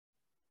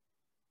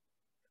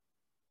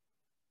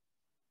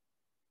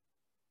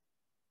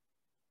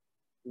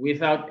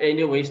Without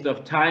any waste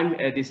of time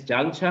at this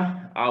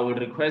juncture, I will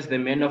request the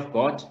man of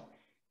God,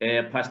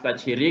 Pastor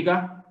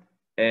Chiriga,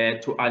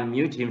 to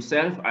unmute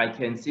himself. I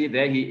can see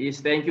there he is.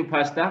 Thank you,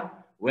 Pastor.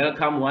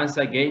 Welcome once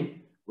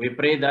again. We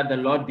pray that the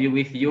Lord be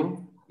with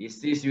you. He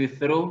sees you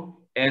through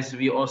as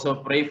we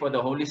also pray for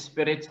the Holy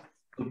Spirit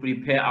to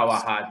prepare our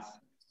hearts.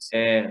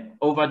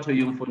 Over to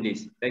you,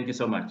 Mfundisi. Thank you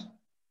so much.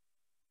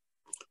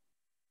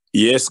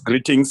 Yes,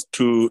 greetings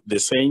to the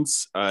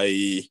saints.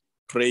 I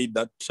pray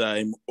that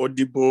I'm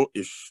audible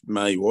if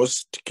my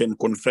host can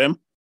confirm.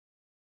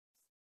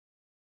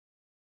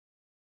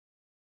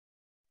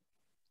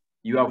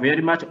 You are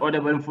very much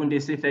audible,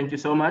 Mfundisi. Thank you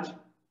so much.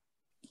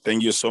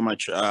 Thank you so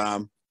much.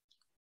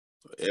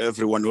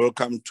 Everyone,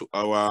 welcome to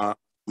our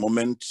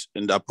moment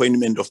and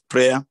appointment of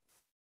prayer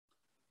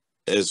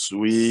as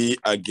we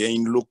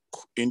again look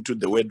into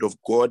the word of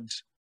God.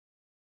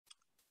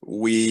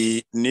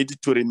 We need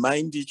to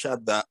remind each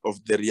other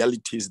of the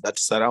realities that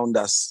surround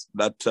us,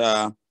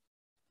 that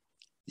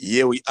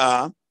here we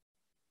are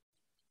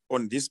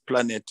on this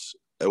planet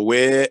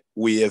where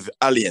we have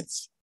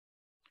aliens,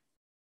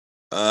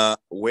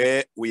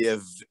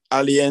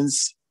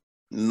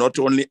 not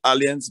only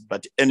aliens,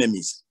 but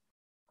enemies.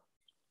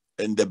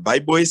 And the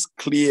Bible is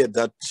clear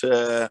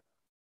that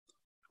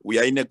we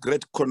are in a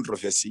great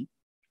controversy.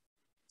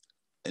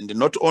 And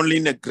not only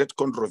in a great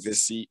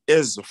controversy,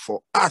 as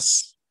for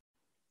us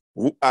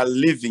who are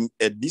living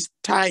at this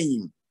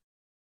time,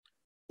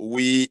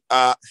 we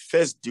are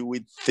faced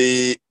with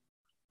a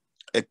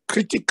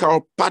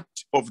critical part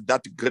of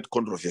that great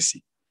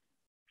controversy,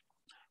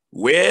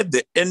 where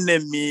the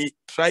enemy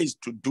tries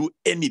to do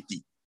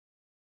anything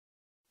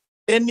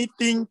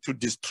to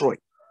destroy,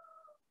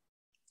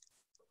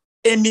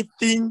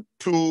 anything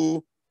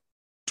to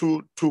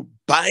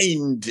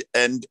bind,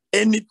 and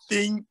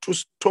anything to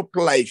stop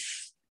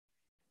life,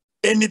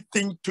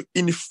 anything to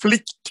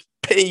inflict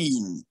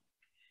pain.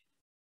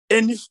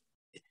 And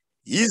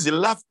his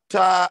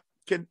laughter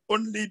can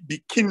only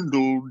be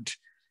kindled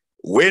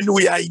when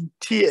we are in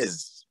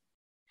tears,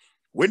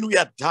 when we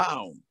are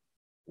down,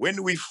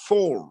 when we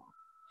fall,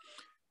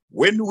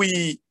 when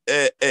we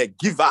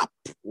give up,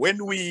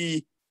 when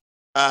we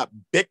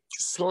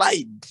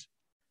backslide.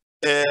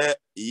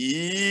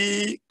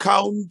 He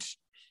counts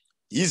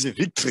his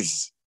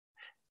victories.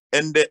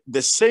 And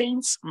the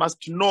saints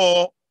must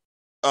know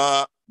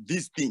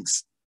these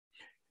things.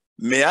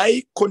 May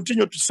I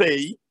continue to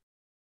say,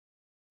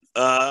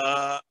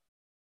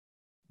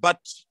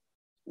 but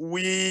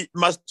we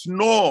must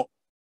know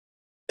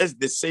as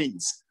the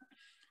saints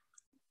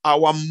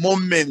our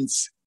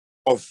moments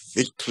of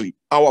victory,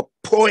 our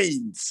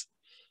points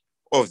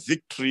of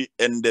victory.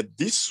 And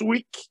this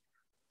week,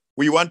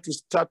 we want to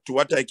start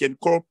what I can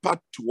call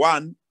part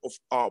one of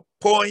our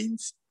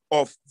points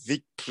of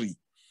victory.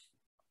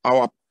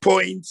 Our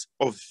points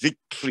of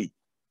victory.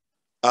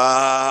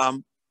 Now,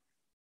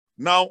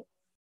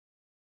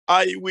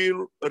 I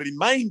will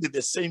remind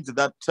the saints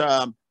that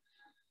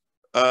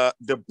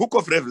the book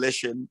of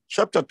Revelation,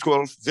 chapter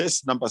 12,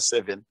 verse number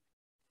 7,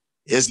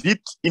 has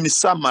it in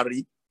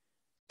summary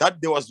that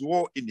there was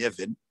war in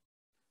heaven.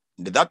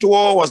 And that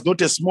war was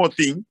not a small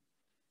thing.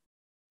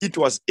 It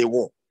was a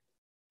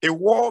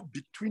war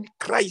between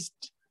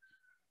Christ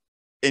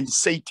and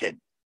Satan.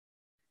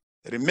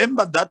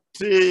 Remember that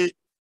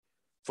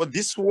for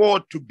this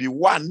war to be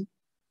won,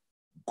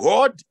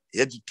 God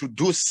had to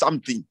do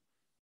something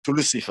to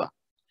Lucifer.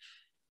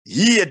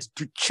 He had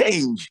to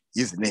change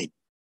his name.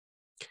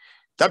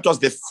 That was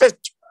the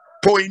first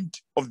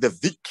point of the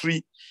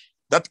victory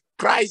that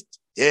Christ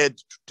had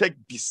to take,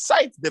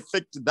 besides the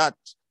fact that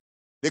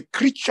the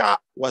creature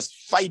was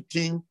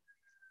fighting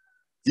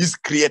his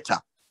creator.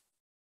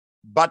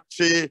 But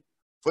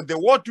for the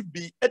war to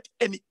be at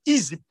an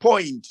easy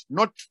point,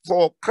 not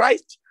for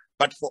Christ,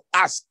 but for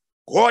us,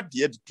 God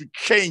had to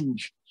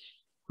change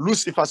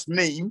Lucifer's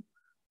name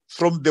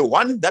from the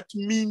one that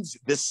means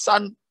the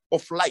son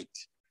of light,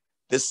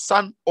 the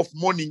son of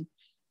morning,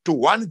 to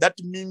one that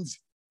means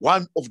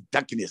one of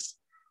darkness,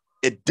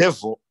 a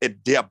devil, a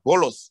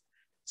diabolos,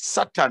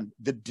 Satan,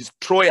 the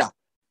destroyer,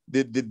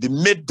 the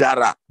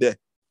murderer.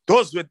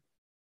 Those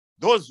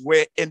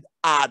were and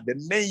are the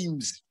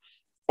names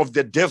of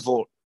the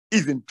devil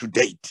even to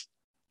date.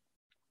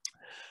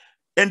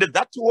 And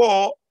that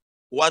war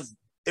was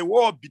a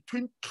war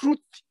between truth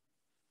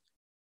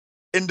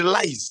and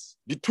lies,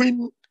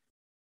 between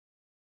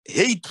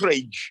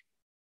hatred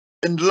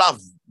and love,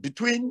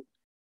 between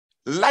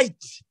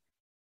light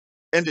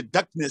and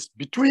darkness,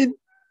 between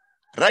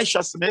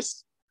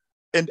righteousness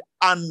and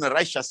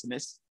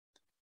unrighteousness,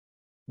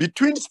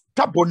 between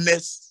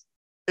stubbornness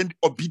and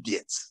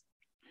obedience.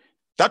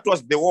 That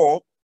was the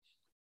war.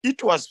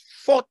 It was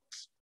fought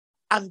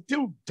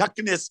until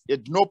darkness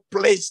had no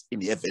place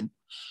in heaven,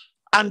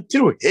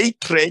 until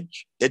hatred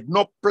had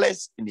no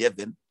place in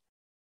heaven,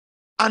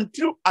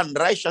 until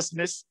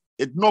unrighteousness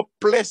had no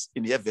place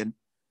in heaven,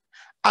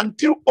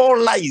 until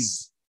all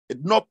lies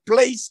had no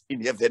place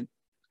in heaven.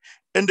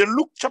 And then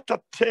Luke chapter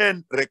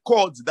 10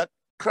 records that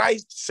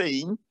Christ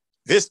saying,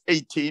 verse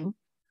 18,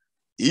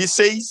 he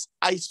says,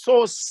 I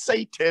saw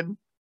Satan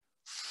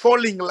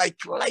falling like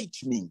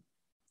lightning.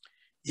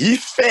 He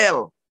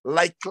fell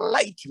like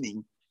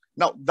lightning.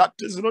 Now, that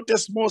is not a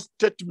small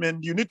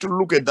statement. You need to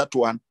look at that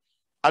one,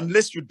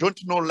 unless you don't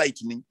know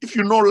lightning. If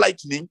you know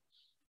lightning,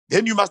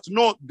 then you must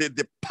know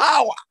the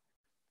power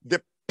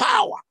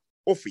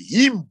of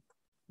him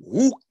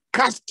who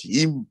cast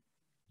him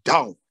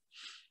down.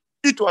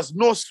 It was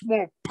no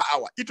small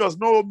power. It was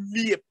no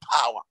mere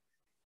power.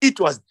 It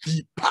was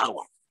the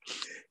power.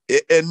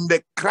 And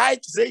the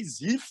Christ says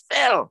he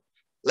fell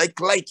like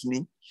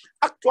lightning.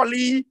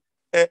 Actually,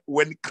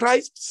 when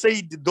Christ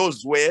said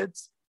those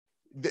words,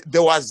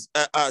 there was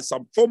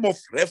some form of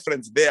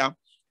reference there.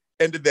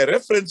 And the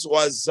reference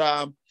was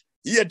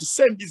he had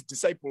sent his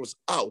disciples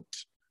out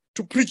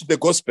to preach the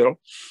gospel.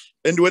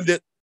 And when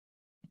the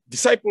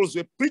disciples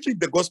were preaching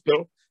the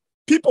gospel,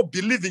 people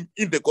believing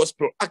in the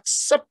gospel,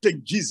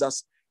 accepting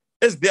Jesus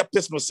as their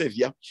personal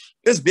savior,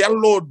 as their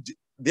Lord,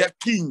 their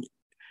King,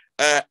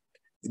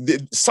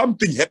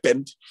 something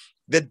happened.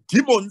 The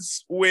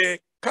demons were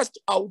cast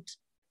out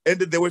and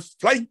they were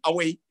flying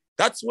away.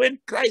 That's when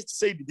Christ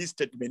said this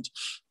statement.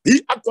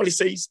 He actually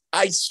says,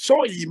 I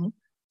saw him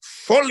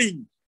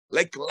falling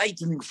like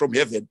lightning from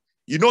heaven.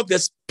 You know, the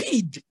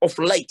speed of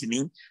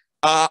lightning,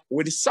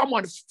 when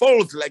someone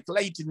falls like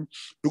lightning,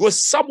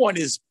 because someone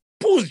is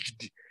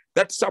pushed,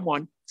 that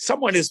someone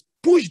is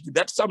pushed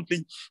that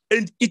something,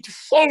 and it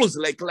falls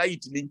like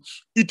lightning.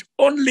 It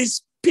only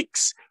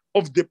speaks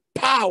of the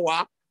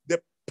power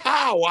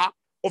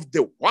of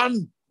the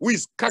one who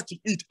is cutting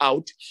it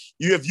out.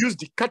 You have used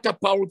the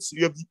catapults.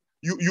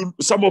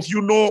 Some of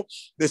you know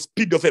the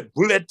speed of a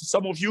bullet.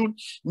 Some of you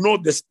know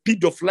the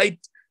speed of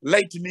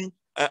lightning,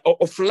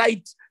 of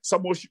light.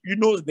 Some of you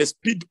know the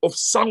speed of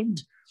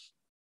sound.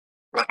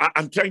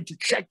 I'm trying to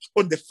check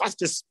on the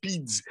fastest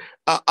speeds,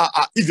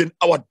 even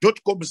our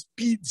 .com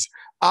speeds.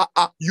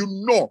 You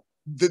know,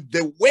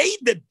 the way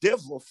the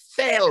devil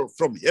fell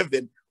from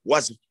heaven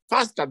was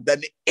faster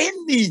than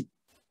any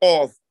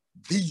of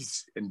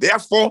these, and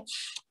therefore,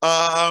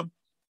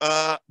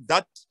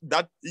 that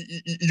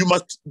you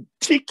must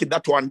take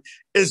that one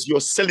as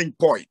your selling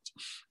point.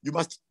 You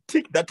must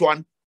take that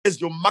one as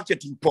your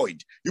marketing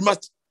point. You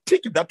must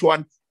take that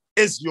one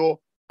as your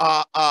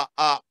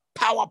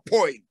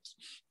PowerPoint.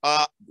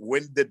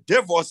 When the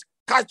devil was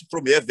cast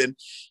from heaven,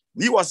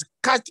 he was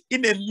cast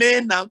in a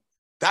manner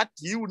that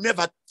you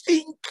never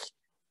think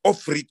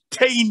of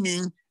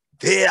retaining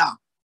there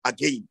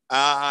again.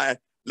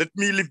 Let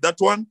me leave that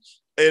one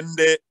and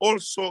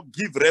also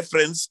give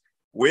reference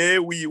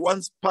where we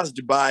once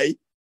passed by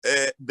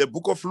the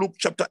book of Luke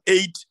chapter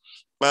 8.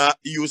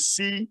 You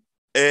see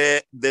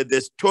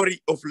the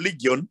story of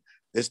Legion.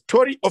 The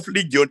story of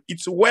Legion,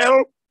 it's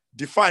well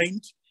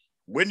defined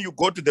when you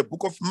go to the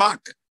book of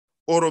Mark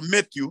or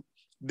Matthew.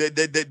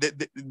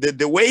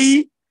 The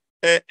way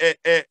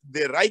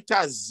the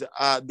writers,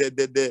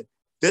 the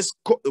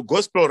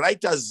gospel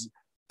writers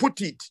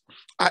put it,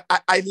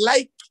 I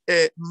like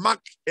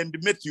Mark and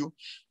Matthew.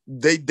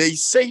 They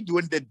said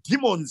when the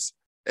demons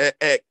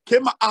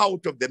came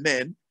out of the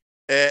man,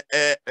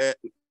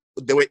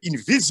 they were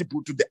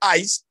invisible to the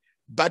eyes,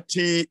 but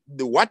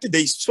what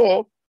they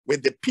saw were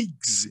the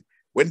pigs.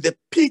 When the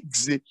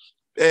pigs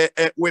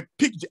were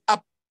picked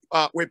up,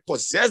 were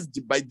possessed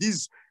by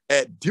these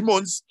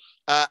demons,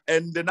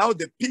 and now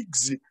the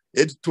pigs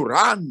had to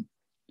run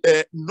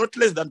not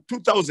less than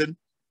 2,000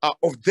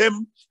 of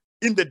them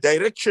in the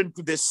direction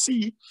to the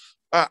sea,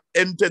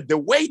 and the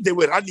way they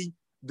were running,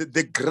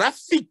 the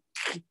graphic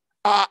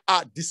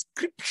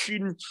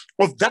description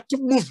of that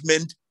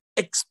movement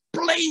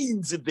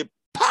explains the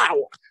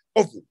power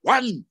of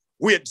one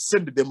who had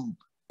sent them,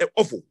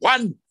 of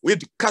one who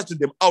had cast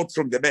them out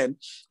from the man.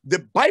 The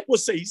Bible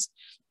says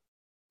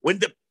when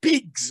the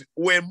pigs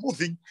were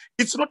moving,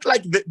 it's not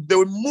like they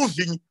were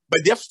moving by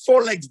their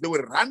four legs, they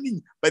were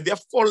running by their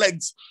four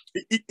legs.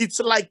 It's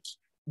like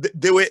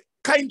they were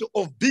kind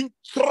of being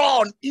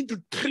thrown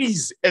into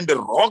trees and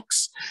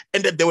rocks,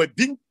 and that they were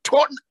being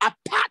torn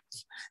apart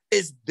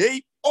as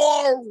they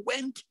all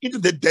went into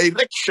the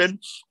direction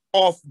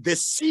of the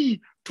sea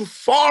to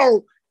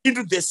fall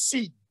into the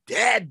sea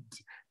dead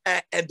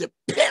and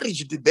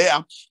perished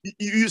there.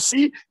 You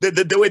see, they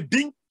were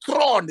being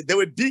thrown, they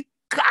were being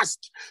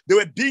cast, they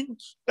were being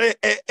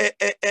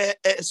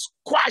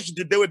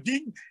squashed, they were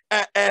being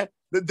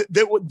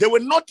they were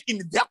not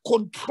in their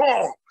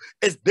control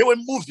as they were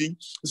moving.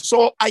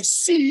 So I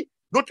see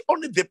not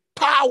only the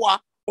power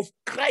of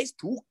Christ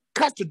who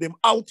cast them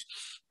out,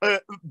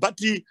 but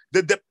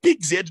the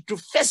pigs had to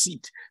face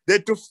it. They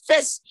had to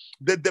face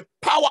the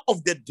power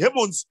of the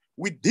demons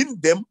within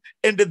them,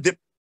 and the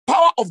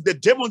power of the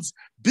demons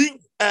being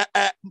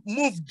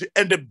moved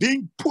and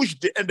being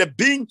pushed and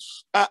being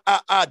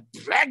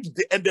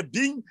dragged and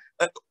being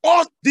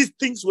all these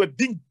things were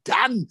being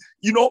done,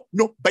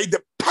 by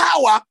the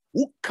power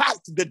who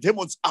cast the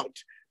demons out.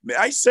 May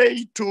I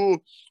say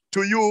to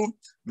you,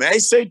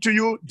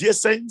 dear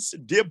saints,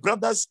 dear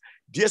brothers,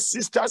 dear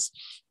sisters,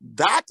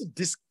 that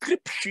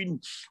description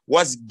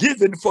was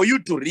given for you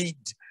to read.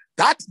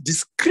 That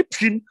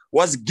description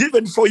was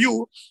given for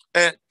you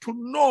to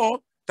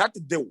know that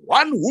the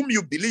one whom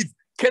you believe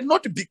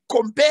cannot be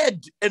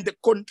compared and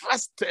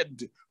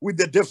contrasted with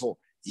the devil.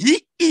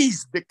 He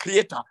is the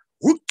creator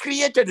who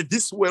created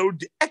this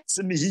world ex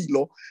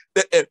nihilo,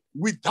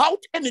 without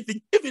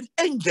anything. Even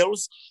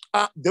angels,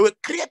 they were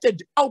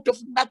created out of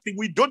nothing.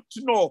 We don't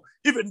know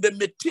even the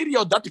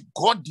material that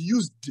God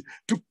used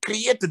to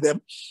create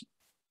them.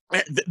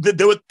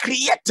 They were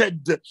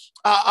created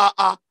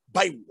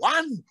by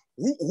one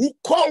who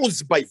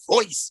calls by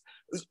voice.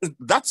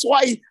 That's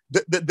why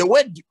the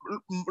word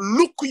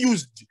Luke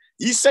used.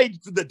 He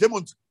said to the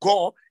demons,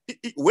 go.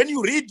 When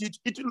you read it,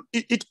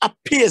 it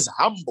appears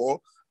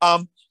humble.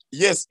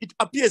 Yes, it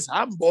appears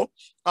humble,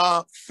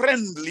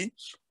 friendly.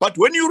 But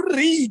when you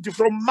read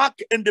from Mark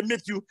and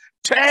Matthew,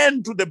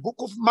 turn to the book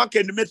of Mark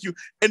and Matthew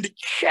and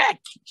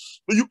check,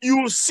 you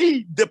will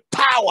see the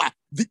power,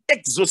 the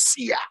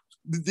exousia,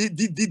 the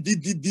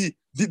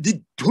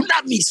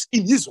dunamis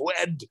in his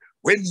word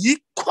when he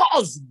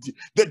caused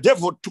the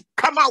devil to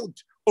come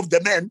out of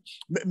the man.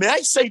 May I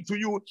say to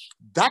you,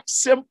 that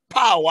same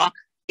power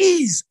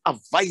is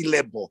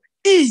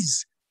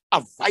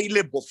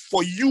available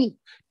for you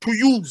to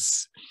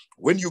use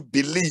when you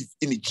believe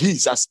in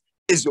Jesus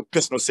as your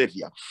personal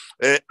savior.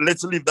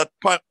 Let's leave that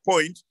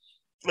point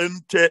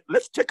and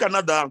let's take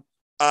another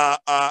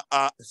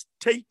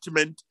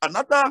statement,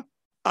 another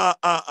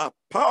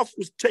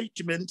powerful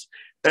statement.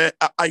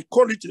 I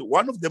call it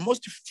one of the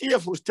most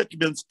fearful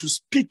statements to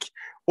speak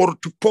or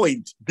to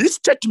point. This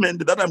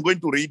statement that I'm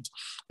going to read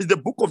is the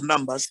book of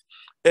Numbers.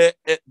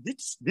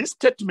 This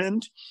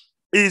statement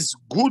is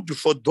good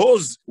for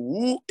those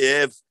who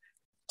have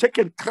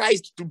taken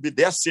Christ to be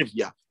their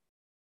savior.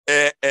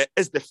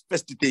 As the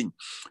first thing,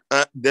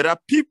 there are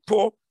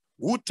people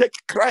who take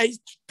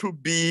Christ to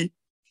be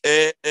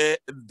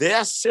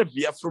their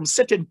savior from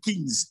certain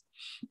things,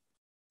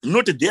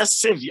 not their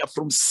savior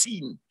from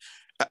sin.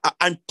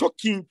 I'm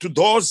talking to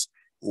those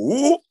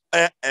who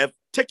have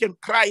taken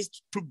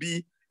Christ to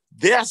be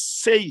their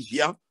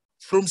savior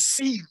from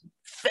sin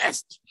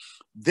first,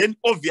 then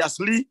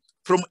obviously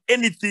from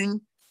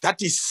anything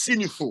that is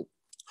sinful.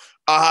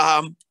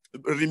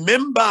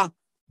 Remember,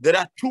 there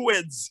are two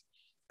words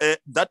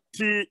that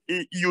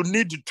you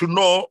need to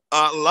know.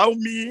 Allow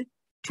me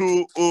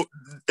to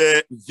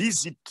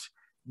visit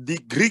the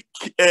Greek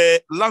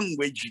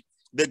language,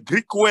 the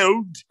Greek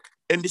world,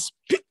 and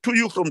speak to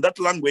you from that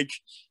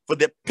language for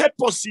the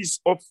purposes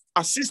of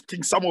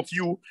assisting some of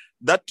you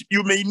that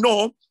you may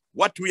know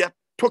what we are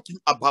talking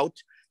about.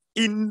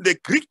 In the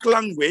Greek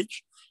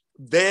language,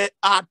 there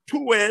are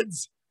two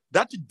words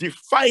that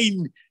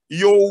define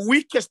your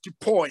weakest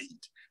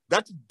point,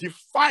 that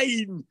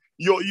define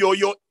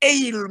your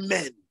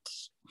ailment,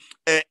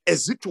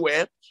 as it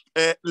were.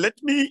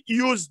 Let me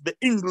use the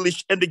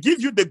English and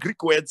give you the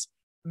Greek words.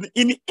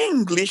 In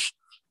English,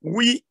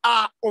 we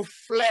are of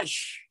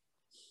flesh.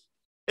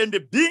 And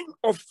being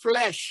of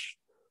flesh,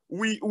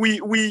 we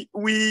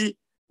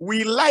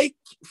like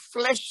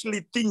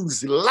fleshly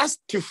things,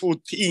 lustful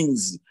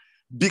things,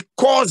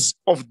 because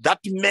of that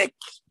make.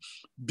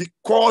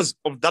 Because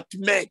of that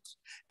make.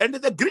 And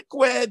the Greek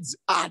words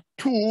are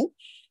two.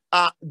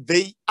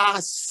 They are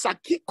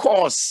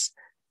sakikos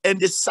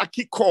and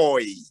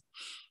sakikoi.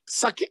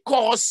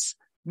 Sakikos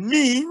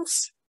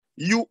means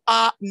you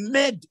are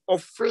made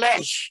of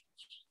flesh,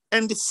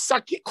 and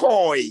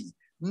sakikoi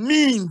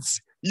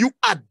means you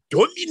are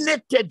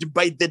dominated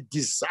by the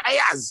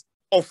desires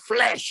of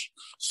flesh.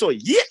 So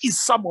here is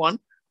someone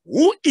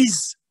who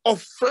is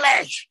of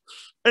flesh,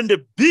 and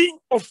being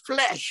of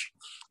flesh,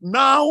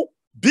 now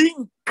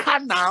being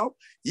carnal,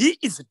 he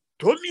is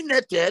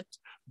dominated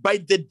by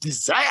the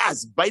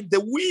desires, by the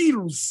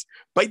wills,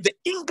 by the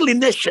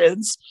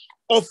inclinations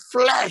of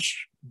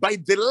flesh, by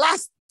the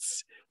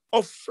lusts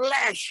of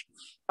flesh.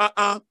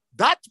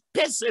 That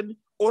person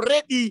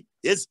already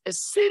has a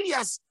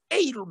serious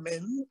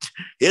ailment,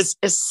 has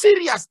a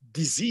serious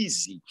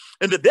disease.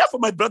 And therefore,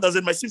 my brothers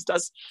and my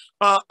sisters,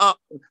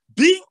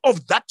 being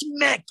of that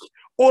make,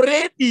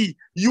 already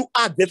you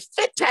are the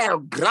fertile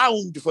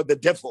ground for the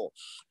devil.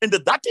 And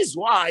that is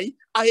why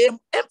I am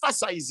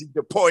emphasizing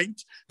the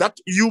point that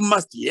you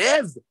must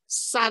have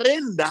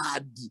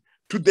surrendered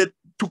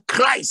to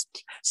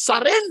Christ,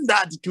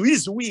 surrendered to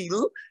his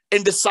will,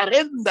 and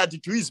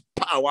surrendered to his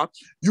power.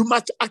 You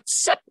must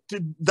accept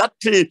that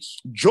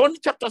John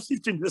chapter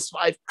 15 verse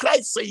 5,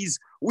 Christ says,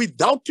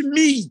 without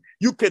me,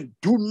 you can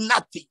do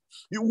nothing.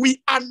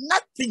 We are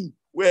nothing.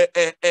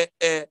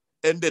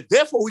 And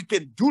therefore we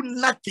can do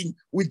nothing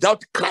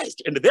without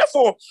Christ. And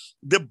therefore,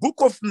 the book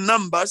of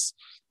Numbers,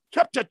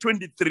 chapter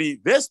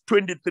 23, verse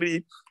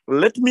 23,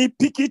 let me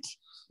pick it.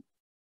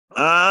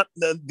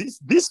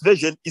 This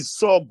version is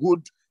so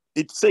good.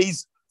 It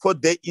says, for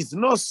there is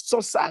no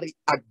sorcery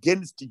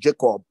against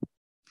Jacob,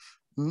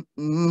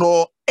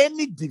 nor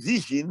any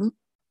divination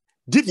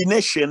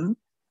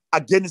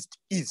against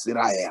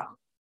Israel.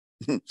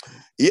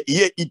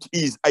 Here it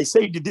is. I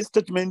said this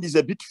statement is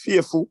a bit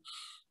fearful.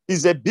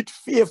 Is a bit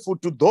fearful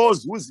to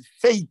those whose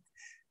faith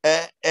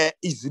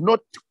is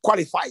not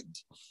qualified.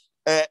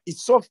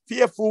 It's so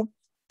fearful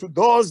to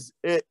those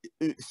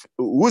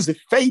whose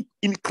faith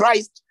in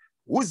Christ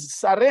whose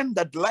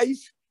surrendered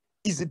life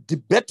is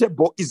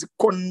debatable, is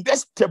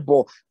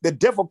contestable. The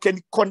devil can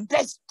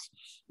contest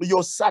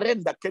your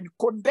surrender, can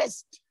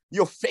contest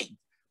your faith.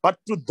 But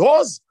to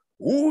those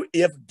who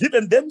have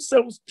given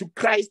themselves to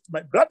Christ,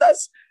 my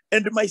brothers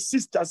and my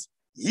sisters,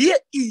 here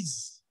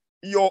is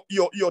your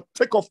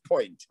takeoff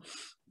point.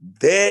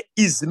 There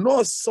is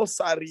no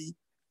sorcery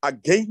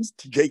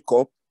against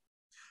Jacob,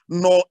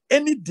 nor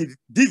any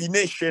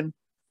divination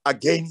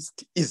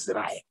against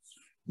Israel.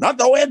 In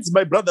other words,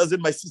 my brothers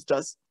and my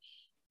sisters,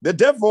 the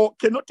devil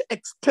cannot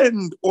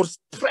extend or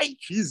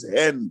stretch his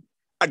hand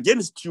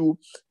against you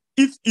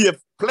if you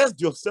have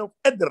placed yourself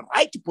at the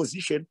right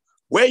position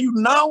where you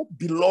now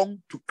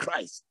belong to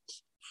Christ.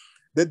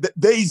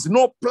 There is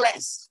no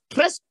place.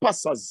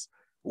 Trespassers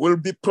will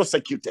be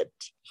prosecuted.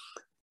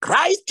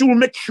 Christ will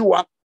make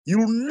sure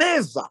you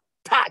never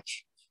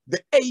touch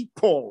the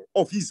apple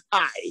of his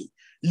eye.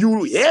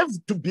 You have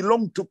to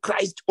belong to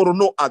Christ or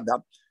no other.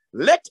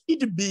 Let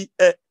it be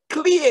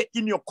clear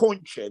in your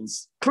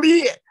conscience,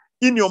 clear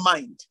in your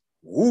mind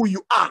who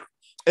you are.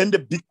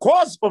 And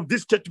because of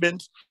this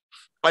statement,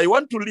 I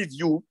want to leave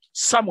you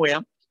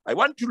somewhere. I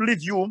want to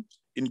leave you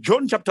in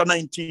John chapter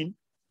 19,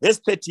 verse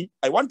 30.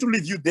 I want to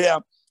leave you there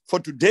for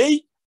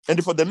today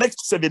and for the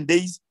next 7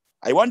 days.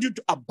 I want you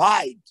to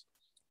abide,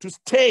 to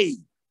stay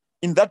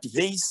in that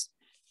verse,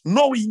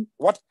 knowing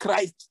what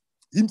Christ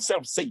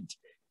himself said.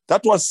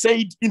 That was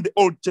said in the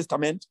Old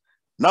Testament.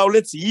 Now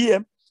let's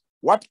hear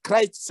what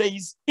Christ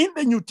says in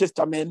the New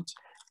Testament.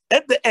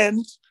 At the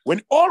end,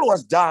 when all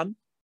was done,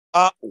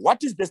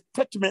 what is the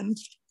statement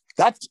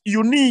that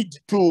you need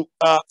to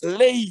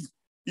lay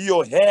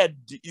your head,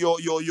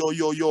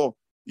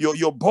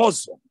 your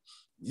bosom?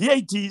 Here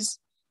it is,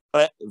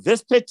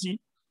 verse 30.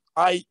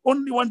 I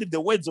only wanted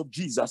the words of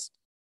Jesus.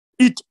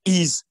 It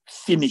is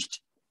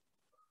finished.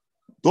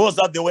 Those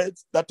are the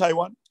words that I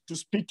want to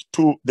speak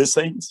to the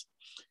saints.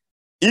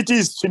 It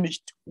is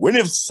finished. When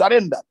you've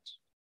surrendered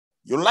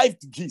your life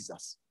to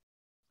Jesus,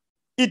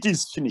 it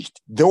is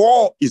finished. The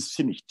war is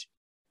finished.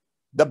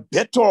 The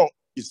battle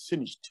is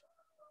finished.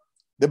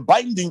 The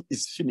binding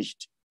is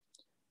finished.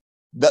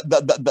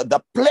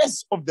 The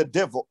place of the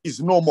devil is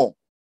no more.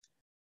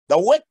 The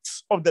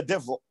works of the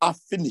devil are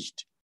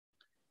finished.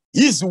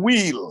 His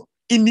will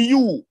in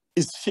you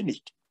is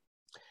finished.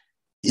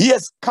 He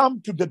has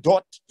come to the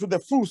dot, to the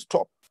full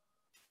stop,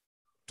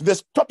 to the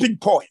stopping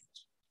point.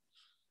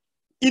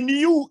 In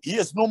you, he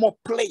has no more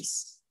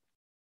place.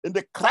 And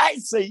the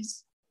Christ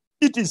says,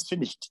 it is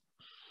finished.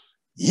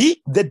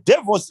 The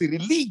devil's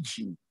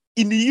religion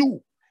in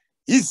you,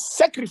 his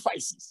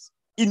sacrifices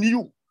in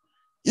you,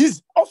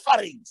 his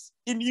offerings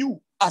in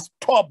you are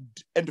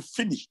stopped and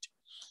finished.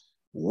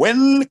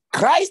 When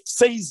Christ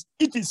says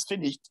it is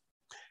finished,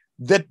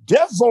 the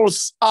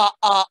devil's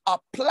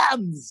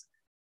plans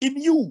in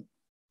you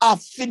are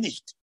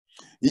finished.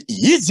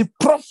 His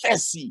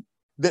prophecy,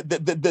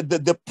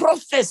 the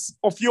prophecy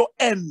of your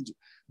end,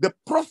 the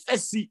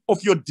prophecy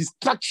of your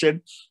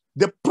destruction,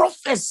 the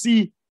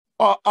prophecy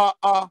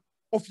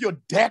of your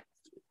death,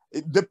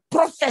 the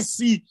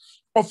prophecy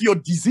of your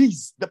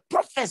disease, the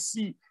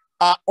prophecy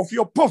of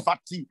your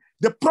poverty,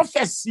 the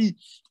prophecy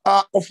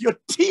of your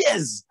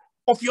tears,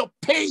 of your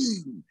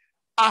pain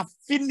are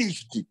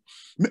finished.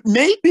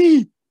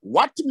 Maybe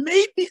what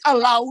may be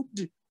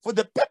allowed for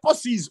the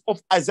purposes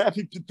of Isaiah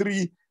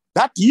 53,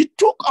 that he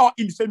took our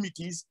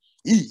infirmities,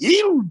 he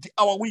healed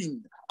our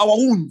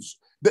wounds.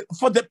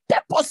 For the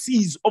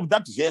purposes of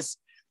that verse,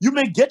 you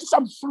may get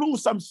some flu,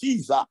 some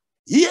fever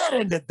here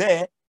and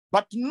there,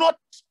 but not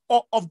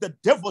of the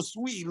devil's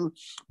will,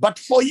 but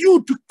for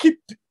you to keep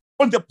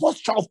on the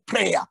posture of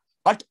prayer.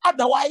 But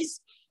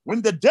otherwise,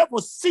 when the devil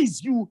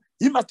sees you,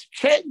 he must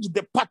change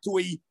the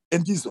pathway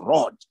and his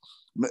rod.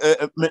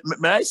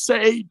 May I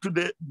say to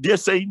the dear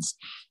saints,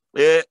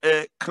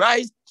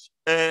 Christ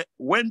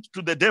went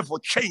to the devil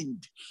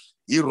chained.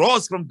 He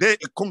rose from there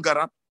a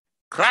conqueror.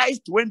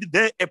 Christ went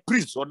there a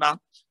prisoner.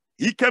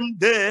 He came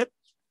there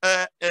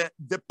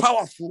the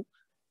powerful.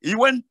 He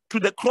went to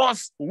the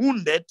cross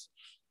wounded.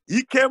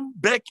 He came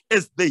back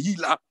as the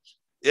healer.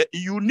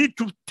 You need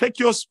to take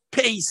your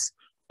space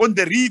on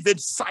the riven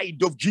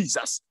side of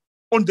Jesus,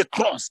 on the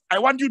cross. I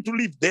want you to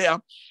live there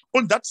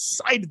on that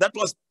side that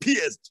was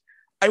pierced.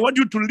 I want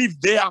you to live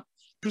there,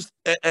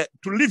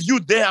 to leave you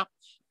there,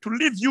 to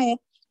leave you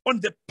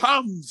on the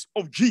palms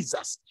of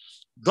Jesus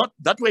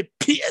that were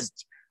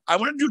pierced. I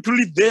want you to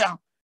live there.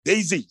 There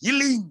is a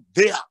healing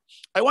there.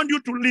 I want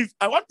to leave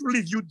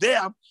you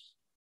there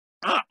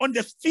on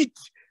the feet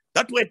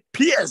that were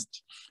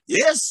pierced.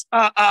 Yes,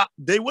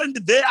 they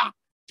went there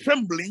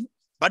trembling,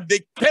 but they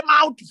came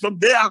out from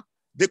there,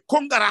 the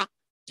conqueror,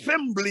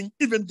 trembling,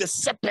 even the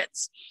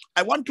serpents.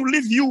 I want to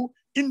leave you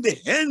in the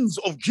hands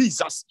of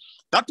Jesus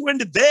that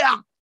went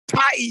there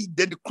tied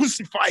and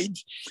crucified,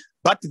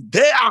 but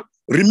there,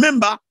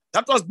 remember,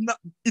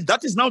 that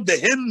is now the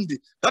hand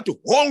that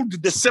holds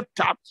the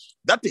scepter,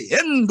 that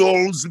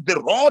handles the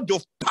rod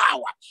of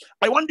power.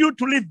 I want you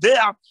to live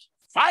there.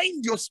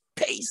 Find your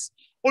space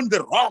on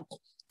the rock.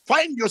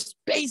 find your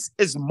space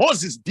as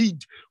Moses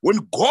did when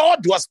God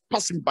was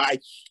passing by.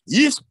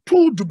 He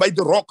stood by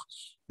the rock.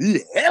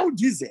 He held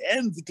his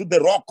hands to the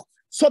rock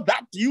so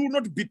that you will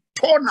not be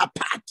torn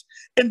apart.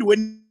 And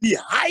when he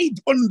hid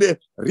on the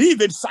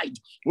river side,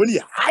 when he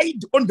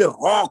hid on the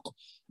rock,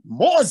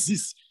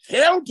 Moses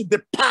felt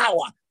the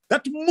power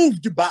that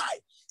moved by.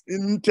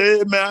 And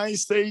may I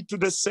say to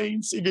the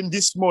saints even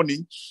this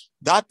morning,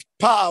 that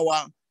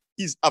power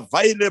is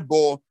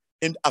available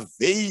and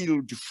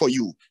availed for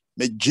you.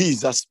 May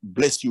Jesus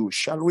bless you.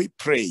 Shall we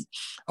pray?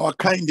 Our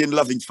kind and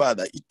loving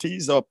Father, it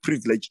is our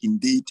privilege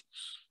indeed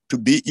to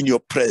be in your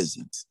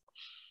presence,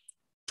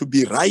 to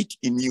be right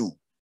in you,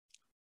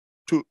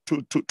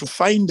 to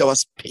find our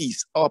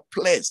space, our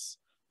place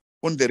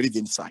on the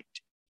riven side.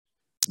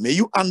 May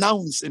you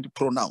announce and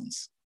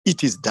pronounce,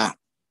 it is done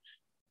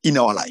in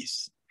our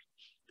lives.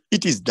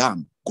 It is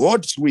done.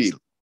 God's will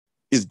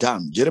is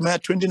done. Jeremiah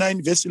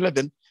 29 verse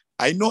 11,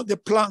 I know the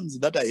plans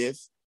that I have,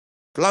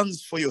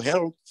 plans for your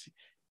health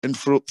and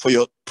for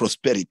your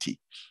prosperity,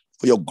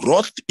 for your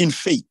growth in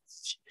faith.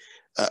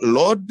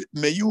 Lord,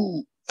 may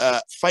you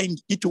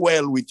find it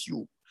well with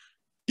you,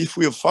 if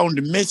we have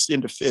found mercy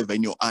and favor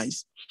in your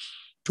eyes,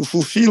 to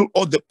fulfill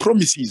all the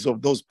promises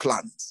of those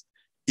plans.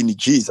 In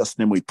Jesus'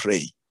 name we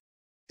pray.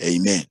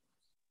 Amen.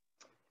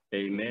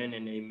 Amen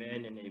and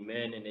amen and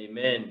amen and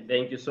amen.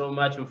 Thank you so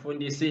much,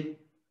 Mfundisi.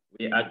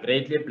 We are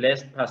greatly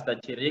blessed, Pastor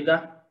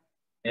Chiriga.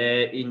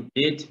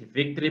 Indeed,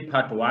 victory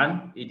part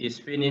 1, it is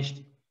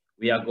finished.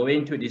 We are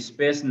going to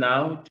disperse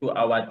now to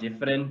our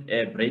different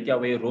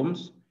breakaway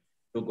rooms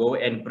to go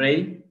and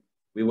pray.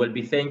 We will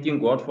be thanking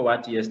God for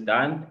what he has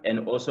done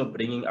and also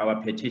bringing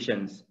our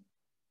petitions.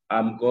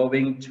 I'm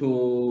going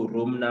to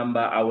room number.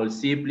 I will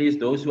see, please,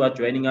 those who are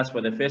joining us for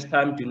the first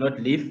time, do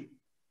not leave.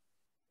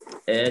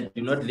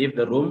 Do not leave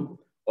the room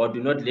or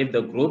do not leave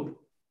the group.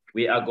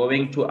 We are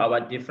going to our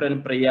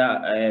different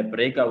prayer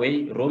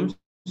breakaway rooms,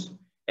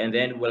 and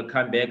then we'll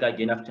come back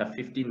again after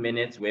 15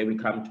 minutes where we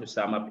come to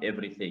sum up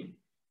everything.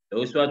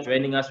 Those who are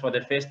joining us for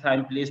the first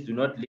time, please do not leave.